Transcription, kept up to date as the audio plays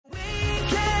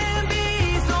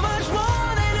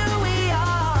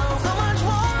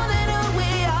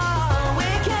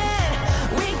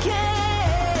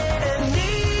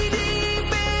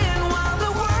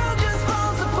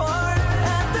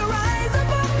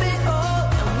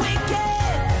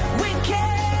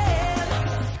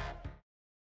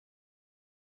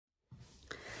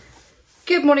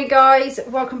Good morning guys,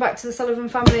 welcome back to the Sullivan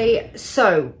family.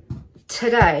 So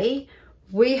today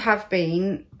we have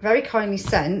been very kindly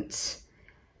sent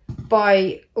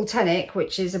by ULTENIC,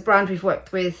 which is a brand we've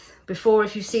worked with before.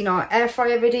 If you've seen our air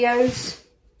fryer videos,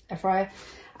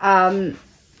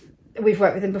 we've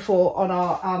worked with them before on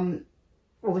our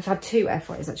well, we've had two air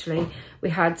fryers actually. We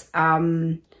had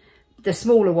the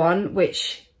smaller one,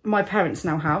 which my parents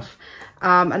now have,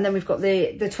 and then we've got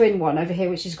the twin one over here,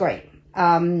 which is great.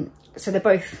 So they're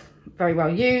both very well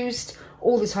used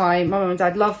all the time. My mum and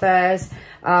dad love theirs.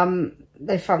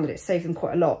 They found that it saved them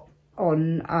quite a lot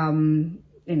on,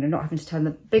 you know, not having to turn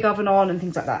the big oven on and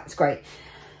things like that. It's great.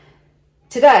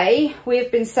 Today we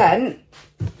have been sent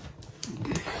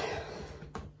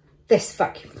this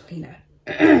vacuum cleaner.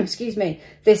 Excuse me,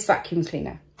 this vacuum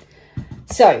cleaner.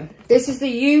 So this is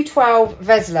the U12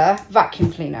 VESLA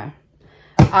vacuum cleaner.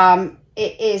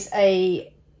 It is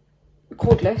a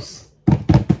cordless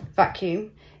vacuum.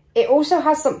 It also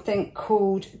has something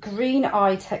called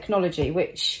𝚲𝙾𝙽𝙬 technology,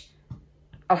 which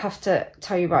I'll have to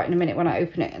tell you about in a minute when I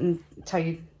open it and tell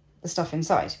you the stuff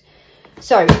inside.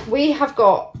 So we have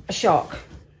got a shark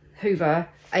hoover,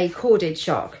 a corded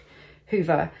shark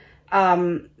hoover,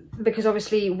 because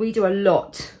obviously we do a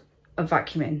lot of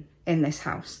vacuuming in this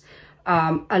house,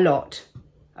 a lot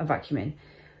of vacuuming,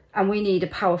 and we need a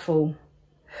powerful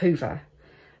hoover.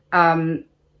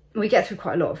 We get through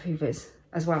quite a lot of hoovers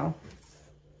as well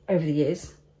over the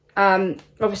years.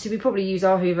 Obviously we probably use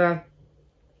our hoover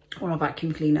or our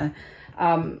vacuum cleaner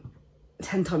 10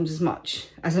 times as much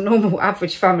as a normal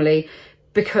average family,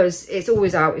 because it's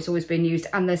always out, it's always being used,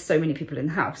 and there's so many people in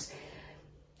the house.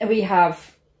 And we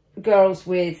have girls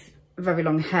with very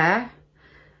long hair,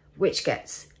 which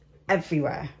gets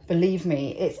everywhere. Believe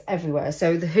me, it's everywhere.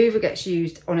 So the hoover gets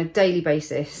used on a daily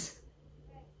basis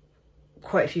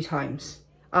quite a few times,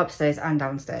 upstairs and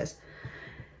downstairs.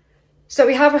 So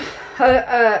we have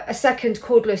a second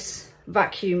cordless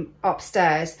vacuum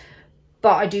upstairs,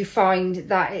 but I do find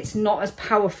that it's not as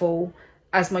powerful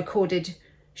as my corded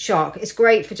shark. It's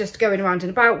great for just going around and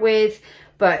about with,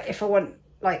 but if I want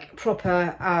like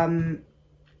proper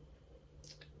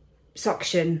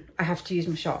suction, I have to use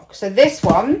my shark. So this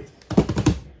one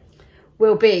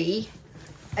will be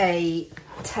a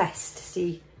test to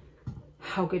see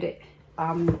how good it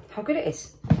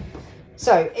is.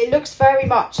 So it looks very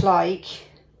much like,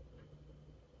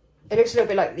 it looks a little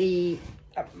bit like the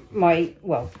a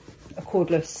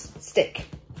cordless stick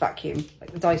vacuum,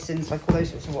 like the Dysons, like all those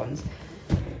sorts of ones.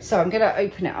 So I'm going to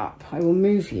open it up. I will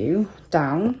move you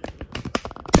down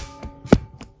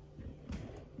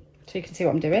so you can see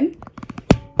what I'm doing.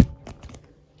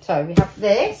 So we have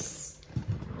this.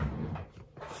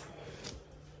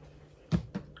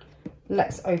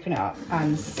 Let's open it up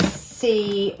and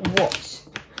see what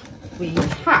we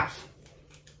have.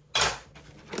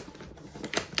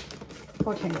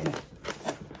 Oh, I can't get it.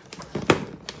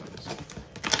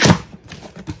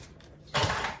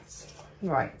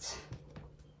 Right.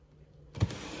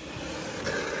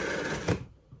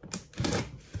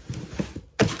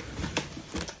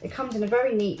 It comes in a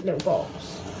very neat little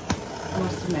box, I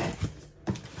must admit.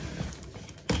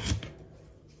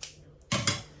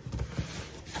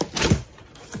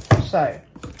 So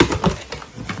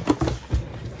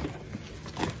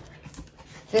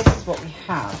this is what we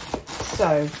have.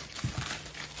 So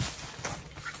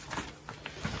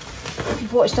if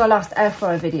you've watched our last air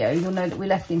fryer video, you'll know that we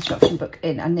left the instruction book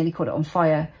in and nearly caught it on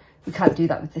fire. We can't do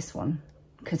that with this one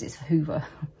because it's a hoover.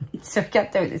 So we can't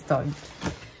do it this time.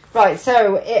 Right,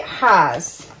 so it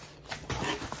has,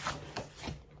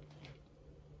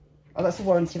 oh, that's a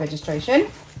warranty registration.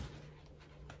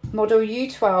 Model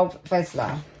U12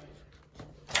 VESLA.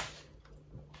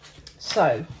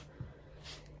 So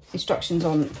instructions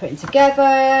on putting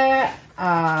together,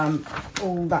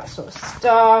 all that sort of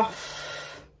stuff,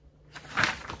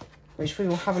 which we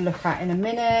will have a look at in a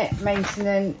minute.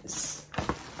 Maintenance.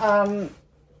 Let's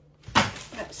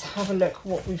have a look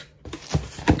what we've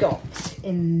got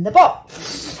in the box.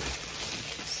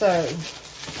 So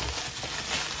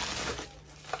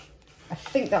I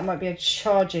think that might be a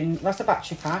charging, that's a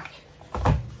battery pack.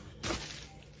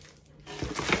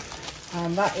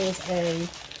 And that is a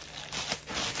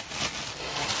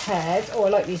head. Oh, I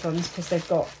like these ones because they've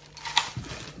got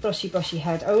brushy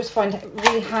head. I always find it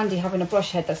really handy having a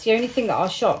brush head. That's the only thing that our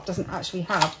shop doesn't actually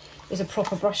have, is a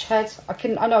proper brush head. I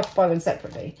know I could buy one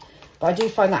separately, but I do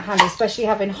find that handy, especially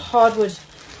having hardwood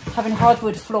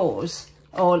floors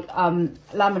or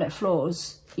laminate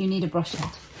floors. You need a brush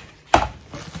head.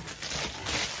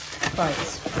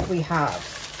 Right, we have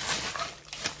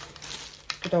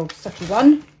good old sucky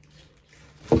one,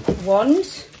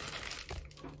 wand,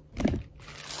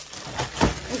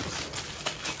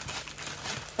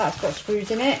 That's got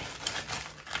screws in it.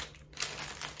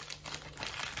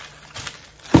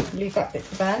 Leave that bit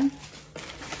to Ben.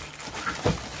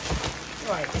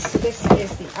 Right, so this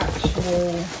is the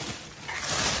actual...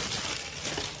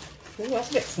 Oh, that's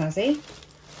a bit snazzy.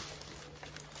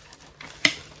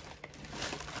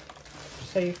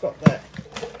 So you've got the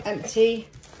empty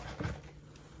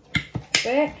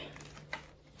bit.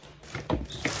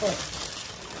 Quite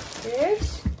good.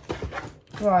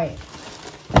 Right.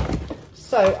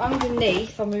 So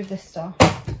underneath, I'll move this stuff,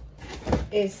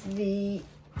 is the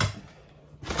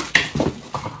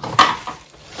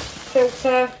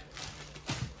filter.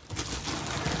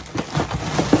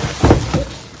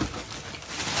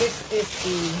 This is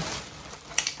the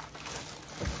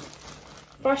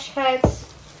brush head,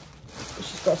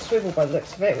 which has got a swivel by the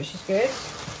looks of it, which is good.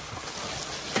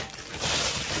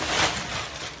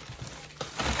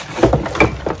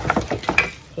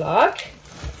 Plug.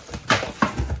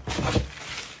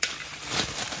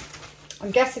 I'm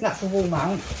guessing that's a wall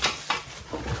mount.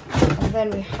 And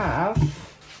then we have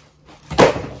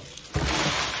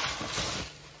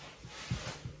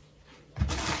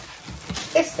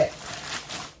this bit.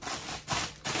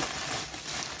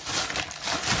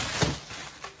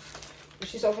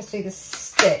 Which is obviously the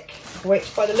stick,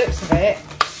 which by the looks of it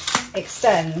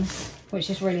extends,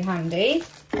 which is really handy.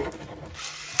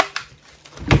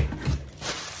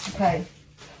 Okay,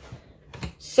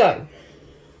 so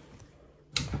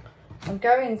I'm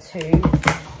going to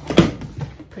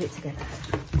put it together.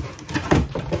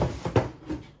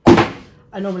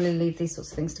 I normally leave these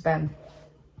sorts of things to Ben,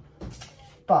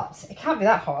 but it can't be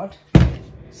that hard.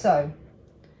 So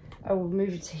I will move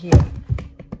it to here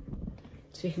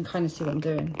so you can kind of see what I'm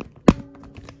doing.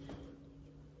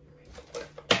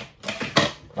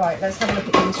 Right, let's have a look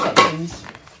at the instructions.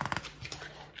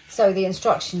 So the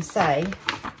instructions say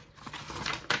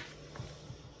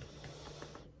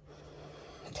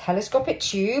telescopic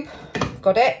tube,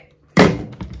 got it.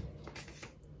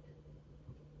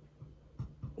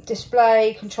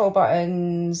 Display, control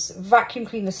buttons, vacuum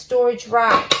cleaner storage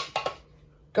rack,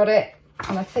 got it.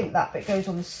 And I think that bit goes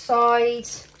on the side.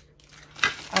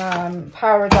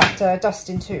 Power adapter,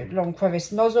 dusting to long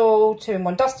crevice nozzle,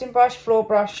 2-in-1 dusting brush, floor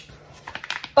brush,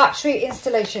 battery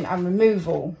installation and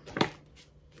removal.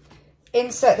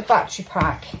 Insert the battery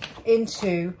pack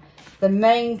into the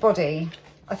main body.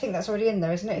 I think that's already in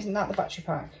there, isn't it? Isn't that the battery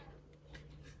pack?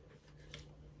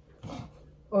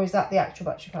 Or is that the actual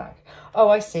battery pack? Oh,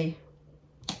 I see.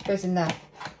 It goes in there.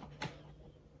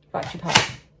 Battery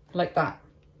pack, like that.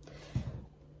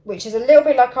 Which is a little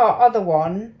bit like our other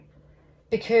one,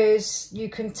 because you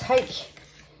can take...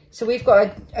 So we've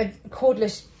got a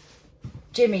cordless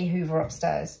Jimmy Hoover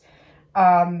upstairs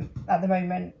at the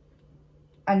moment.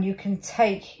 And you can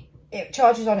take... It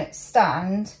charges on its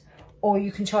stand, or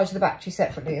you can charge the battery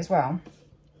separately as well.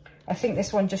 I think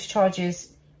this one just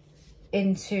charges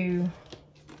into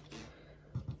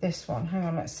this one. Hang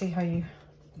on, let's see how you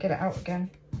get it out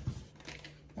again.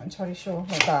 Not entirely sure,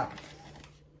 like that.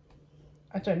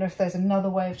 I don't know if there's another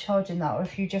way of charging that, or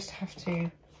if you just have to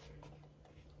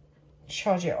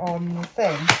charge it on the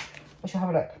thing. We shall have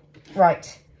a look.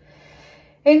 Right.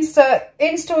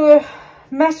 Install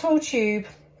metal tube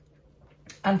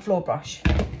and floor brush.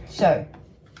 So,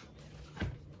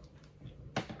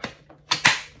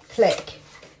 click.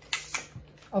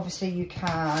 Obviously you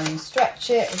can stretch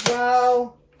it as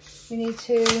well if you need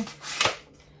to,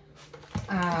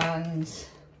 and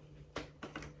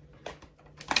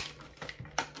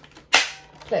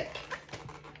click.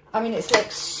 I mean, it's like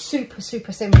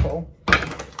super simple,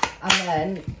 and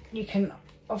then you can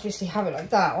obviously have it like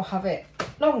that or have it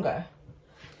longer.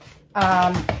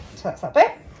 So that's that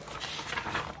bit.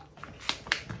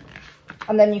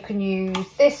 And then you can use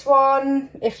this one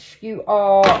if you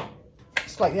are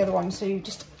just like the other one. So you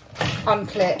just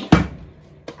unclip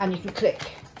and you can clip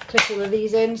all of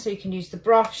these in. So you can use the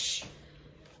brush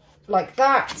like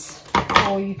that,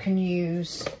 or you can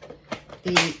use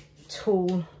the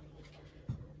tool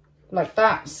like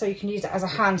that. So you can use it as a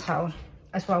handheld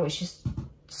as well, which is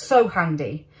so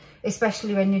handy,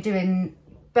 especially when you're doing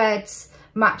beds,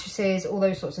 mattresses, all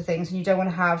those sorts of things. And you don't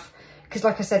want to have, because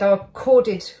like I said, our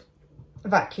corded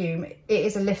vacuum, it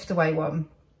is a lift away one,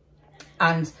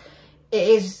 and it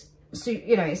is, so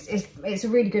you know, it's a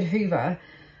really good hoover,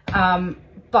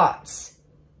 but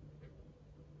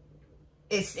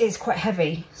it's quite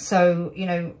heavy, so you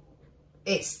know,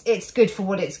 it's good for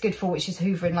what it's good for, which is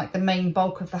hoovering like the main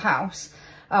bulk of the house.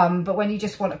 But when you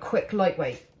just want a quick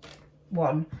lightweight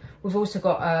one, we've also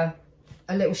got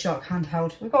a little Shark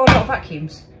handheld. We've got a lot of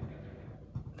vacuums.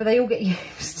 but they all get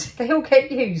used. They all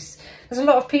get used. There's a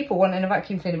lot of people wanting a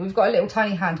vacuum cleaner. We've got a little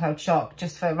tiny handheld Shark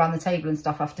just for around the table and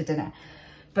stuff after dinner.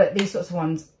 But these sorts of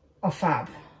ones are fab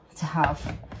to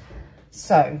have.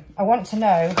 So I want to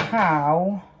know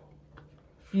how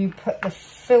you put the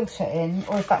filter in,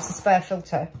 or if that's a spare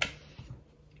filter.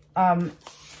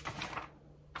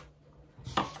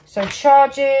 So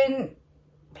charging,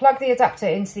 plug the adapter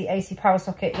into the AC power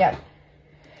socket. Yep.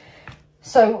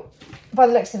 So by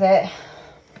the looks of it,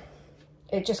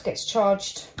 it just gets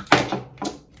charged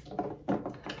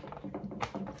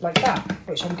like that,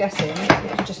 which I'm guessing you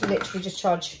can just literally just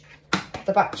charge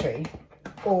the battery,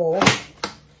 or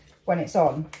when it's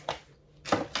on.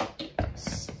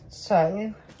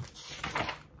 So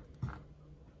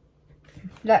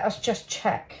let us just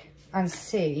check and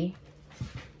see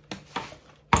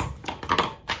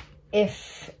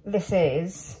if this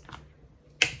is,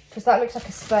 because that looks like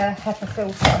a spare HEPA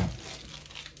filter,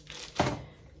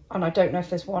 and I don't know if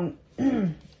there's one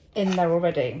in there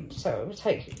already. So we'll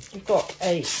take, you've got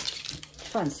a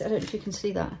fancy, I don't know if you can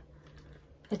see that,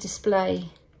 a display.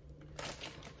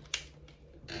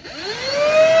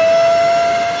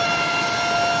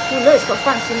 Oh look, it's got a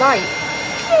fancy light.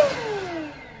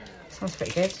 Sounds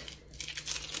pretty good.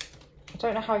 I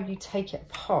don't know how you take it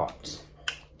apart.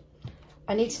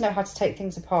 I need to know how to take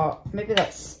things apart. Maybe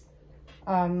that's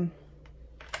let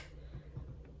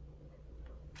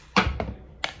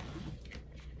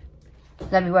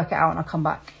me work it out and I'll come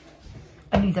back.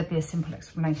 I knew there'd be a simple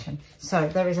explanation. So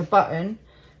there is a button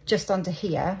just under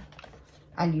here,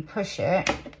 and you push it,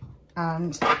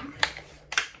 and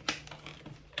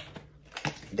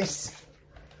this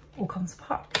all comes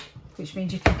apart, which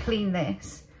means you can clean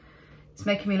this. It's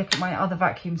making me look at my other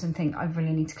vacuums and think I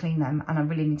really need to clean them, and I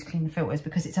really need to clean the filters,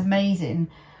 because it's amazing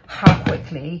how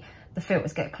quickly the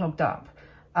filters get clogged up.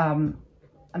 I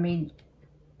mean,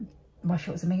 my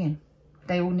filters are minging.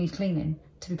 They all need cleaning,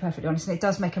 to be perfectly honest, and it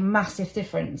does make a massive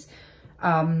difference.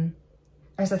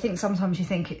 As I think sometimes you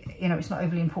think, you know, it's not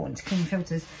overly important to clean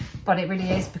filters, but it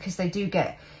really is, because they do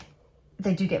get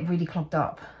really clogged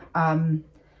up. I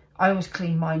always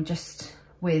clean mine just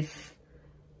with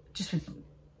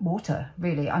water,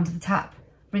 really, under the tap.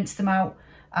 Rinse them out.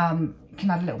 You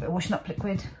can add a little bit of washing up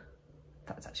liquid.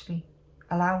 That's actually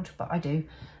allowed, but I do.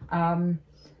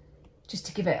 Just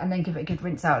to give it a good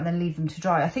rinse out, and then leave them to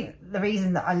dry. I think the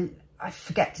reason that I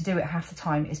forget to do it half the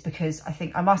time is because I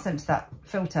think I must empty that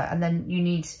filter, and then you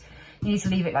need to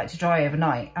leave it like to dry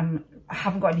overnight. And I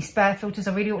haven't got any spare filters.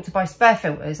 I really ought to buy spare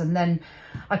filters, and then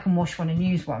I can wash one and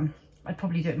use one. I'd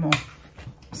probably do it more.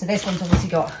 So this one's obviously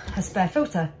got a spare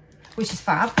filter, which is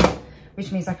fab,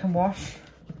 which means I can wash.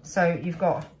 So you've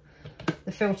got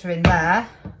the filter in there,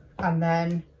 and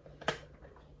then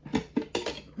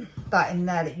that in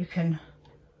there that you can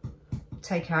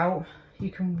take out.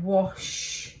 You can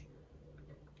wash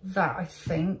that, I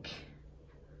think,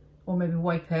 or maybe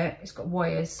wipe it. It's got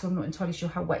wires, so I'm not entirely sure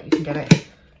how wet you can get it.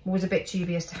 I'm always a bit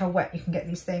dubious to how wet you can get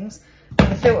these things. But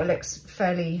the filter looks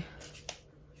fairly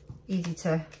easy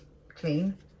to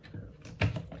clean,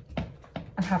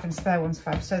 and having spare ones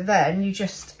fab. So then you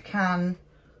just can,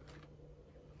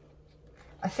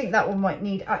 I think that one might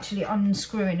need actually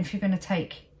unscrewing if you're going to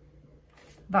take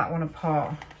that one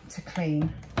apart to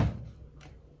clean.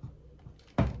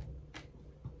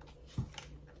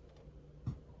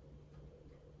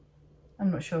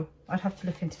 I'm not sure. I'd have to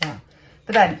look into that.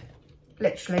 But then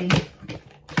literally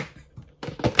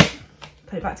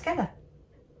put it back together,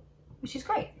 which is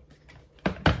great.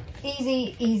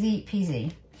 Easy, easy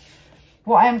peasy.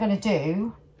 What I am going to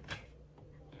do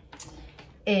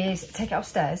is take it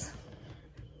upstairs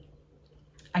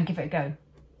and give it a go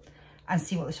and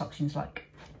see what the suction's like.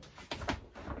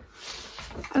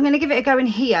 I'm going to give it a go in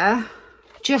here,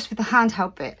 just with the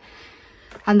handheld bit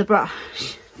and the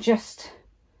brush, just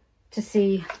to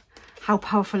see how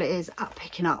powerful it is at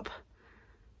picking up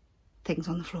things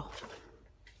on the floor.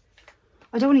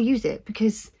 I don't want to use it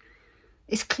because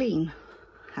it's clean.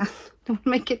 I don't want to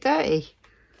make it dirty.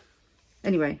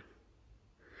 Anyway,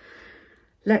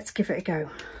 let's give it a go.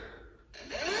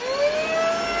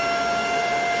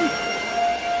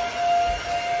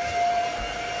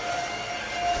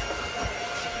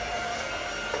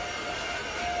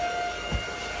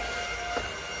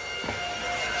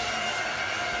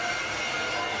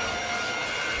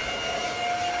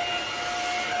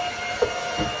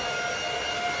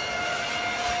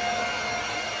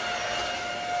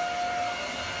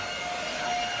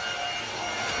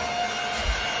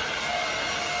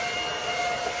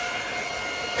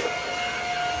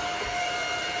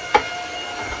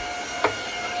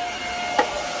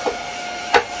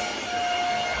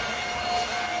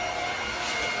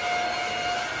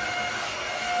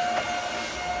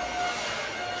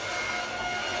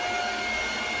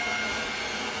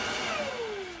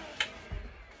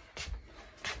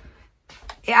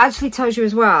 actually tells you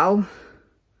as well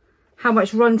how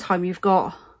much runtime you've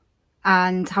got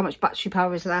and how much battery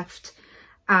power is left.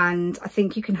 And I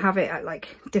think you can have it at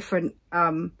like different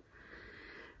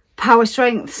power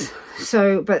strengths.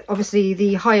 So, but obviously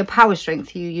the higher power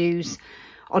strength you use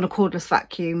on a cordless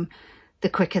vacuum, the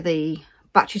quicker the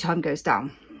battery time goes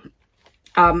down.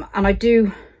 And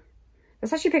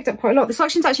that's actually picked up quite a lot. The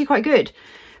suction's actually quite good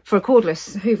for a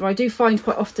cordless hoover. I do find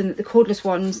quite often that the cordless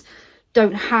ones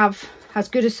don't have as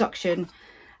good a suction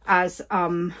as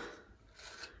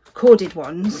corded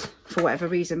ones for whatever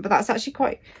reason, but that's actually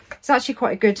quite, it's actually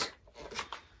quite a good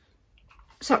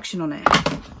suction on it.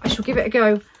 I shall give it a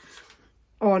go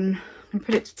on and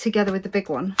put it together with the big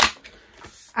one,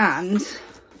 and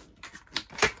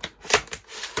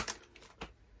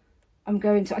I'm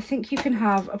going to, I think you can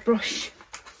have a brush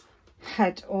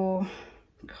head or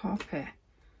carpet.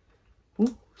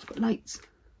 Oh, it's got lights.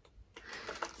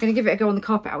 I'm going to give it a go on the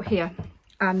carpet out here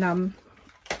and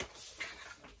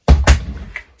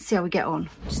see how we get on.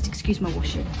 Just excuse my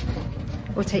washing.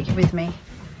 I'll take you with me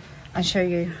and show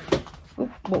you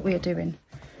what we are doing.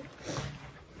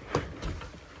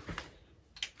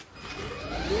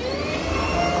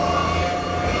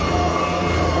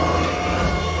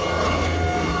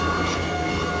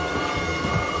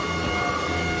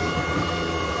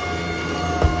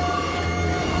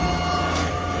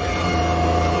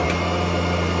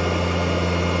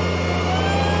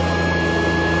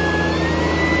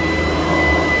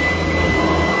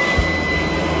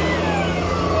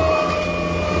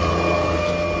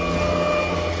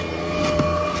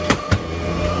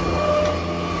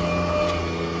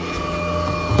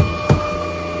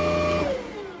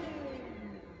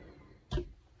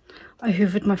 I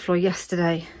hoovered my floor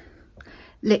yesterday,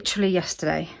 literally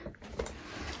yesterday.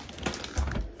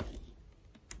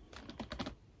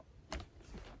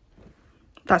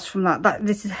 That's from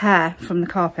this is hair from the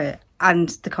carpet, and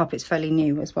the carpet's fairly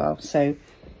new as well. So,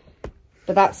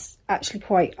 but that's actually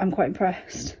I'm quite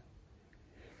impressed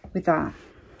with that.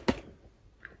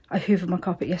 I hoovered my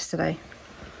carpet yesterday.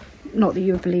 Not that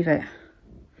you would believe it.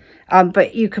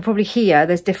 But you could probably hear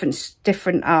there's different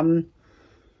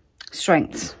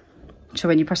strengths. So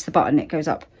when you press the button, it goes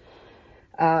up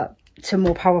to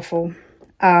more powerful.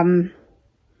 But I'm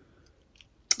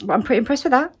pretty impressed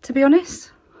with that, to be honest.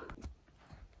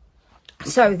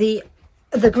 So the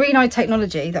green eye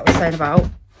technology that I was saying about,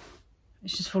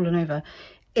 it's just fallen over,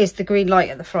 is the green light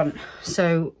at the front.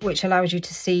 So which allows you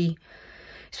to see,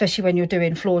 especially when you're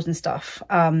doing floors and stuff,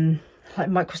 like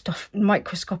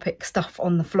microscopic stuff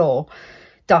on the floor,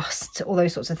 dust, all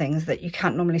those sorts of things that you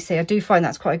can't normally see. I do find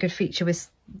that's quite a good feature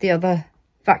with the other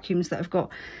vacuums that have got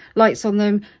lights on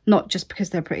them, not just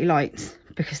because they're pretty lights,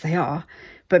 because they are,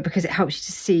 but because it helps you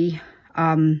to see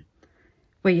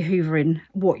where you're hoovering,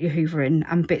 what you're hoovering,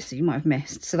 and bits that you might have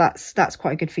missed. So that's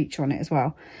quite a good feature on it as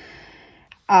well.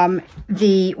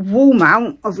 The wall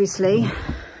mount obviously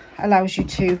allows you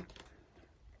to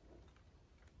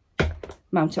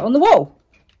mount it on the wall,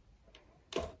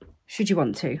 should you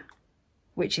want to,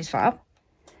 which is fab.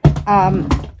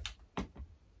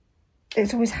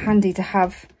 It's always handy to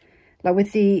have, like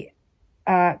with the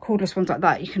cordless ones like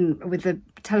that, you can, with the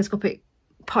telescopic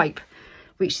pipe,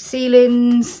 reach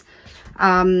ceilings,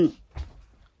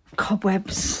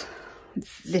 cobwebs,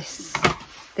 this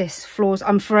floors.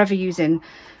 I'm forever using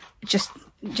just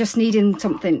needing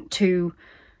something to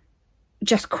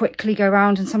just quickly go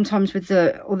around. And sometimes with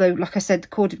although like I said, the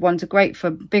corded ones are great for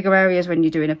bigger areas when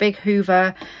you're doing a big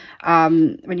hoover,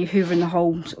 when you're hoovering the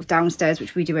whole sort of downstairs,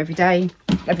 which we do every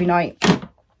night.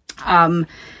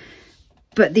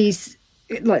 But these,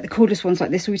 like the cordless ones,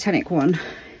 like this ULTENIC one,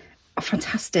 are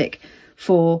fantastic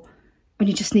for when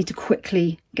you just need to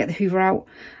quickly get the hoover out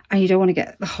and you don't want to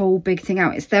get the whole big thing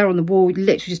out. It's there on the wall, you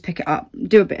literally just pick it up,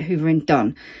 do a bit of hoovering,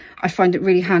 done. I find it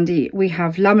really handy. We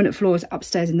have laminate floors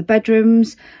upstairs in the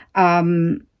bedrooms,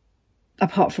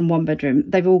 apart from one bedroom.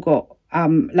 They've all got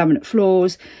laminate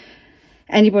floors.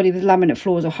 Anybody with laminate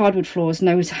floors or hardwood floors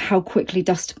knows how quickly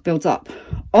dust builds up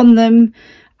on them.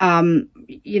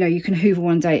 You know, you can hoover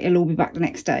one day, it'll all be back the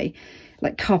next day.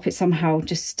 Like carpet, somehow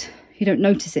just, you don't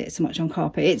notice it so much on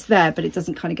carpet. It's there, but it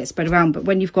doesn't kind of get spread around. But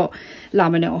when you've got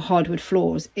laminate or hardwood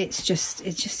floors, it just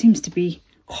seems to be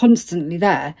constantly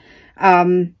there,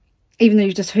 even though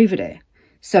you've just hoovered it.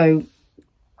 So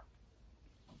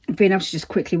being able to just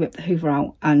quickly whip the hoover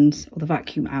out or the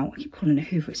vacuum out, I keep calling it a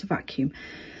hoover, it's a vacuum,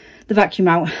 the vacuum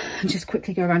out, and just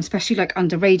quickly go around, especially like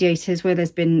under radiators where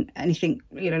there's been anything,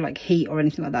 you know, like heat or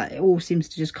anything like that. It all seems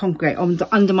to just congregate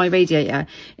under my radiator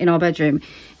in our bedroom.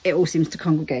 It all seems to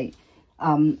congregate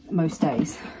most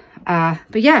days.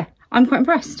 But yeah, I'm quite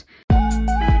impressed.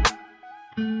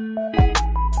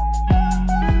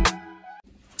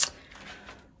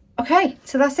 Okay,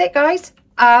 so that's it, guys.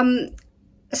 So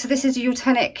this is a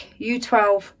ULTENIC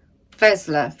U12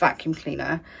 VESLA vacuum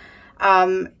cleaner.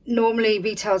 Normally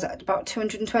retails at about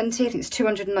 220. I think it's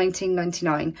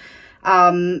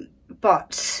 219.99.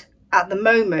 But at the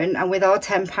moment, and with our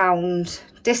 £10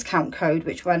 discount code,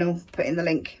 which Ben will put in the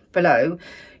link below,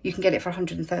 you can get it for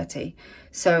 130.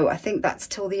 So I think that's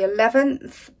till the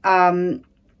 11th.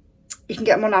 You can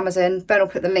get them on Amazon. Ben will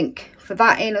put the link for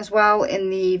that in as well in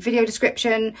the video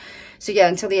description. So yeah,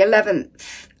 until the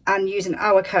 11th, and using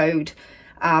our code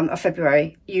of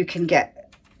February, you can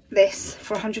get this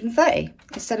for 130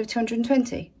 instead of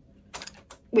 220,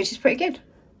 which is pretty good.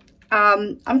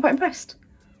 I'm quite impressed.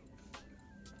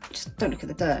 Just don't look at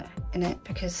the dirt in it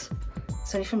because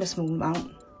it's only from a small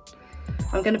amount.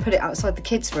 I'm going to put it outside the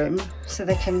kids' room so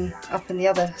they can, up in the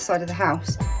other side of the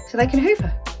house, so they can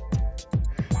hoover.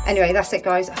 Anyway, that's it,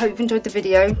 guys. I hope you've enjoyed the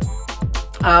video.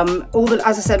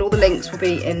 As I said, all the links will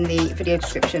be in the video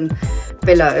description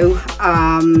below.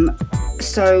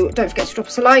 So don't forget to drop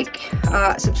us a like,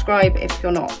 subscribe if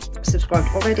you're not subscribed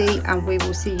already, and we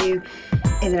will see you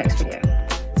in the next video.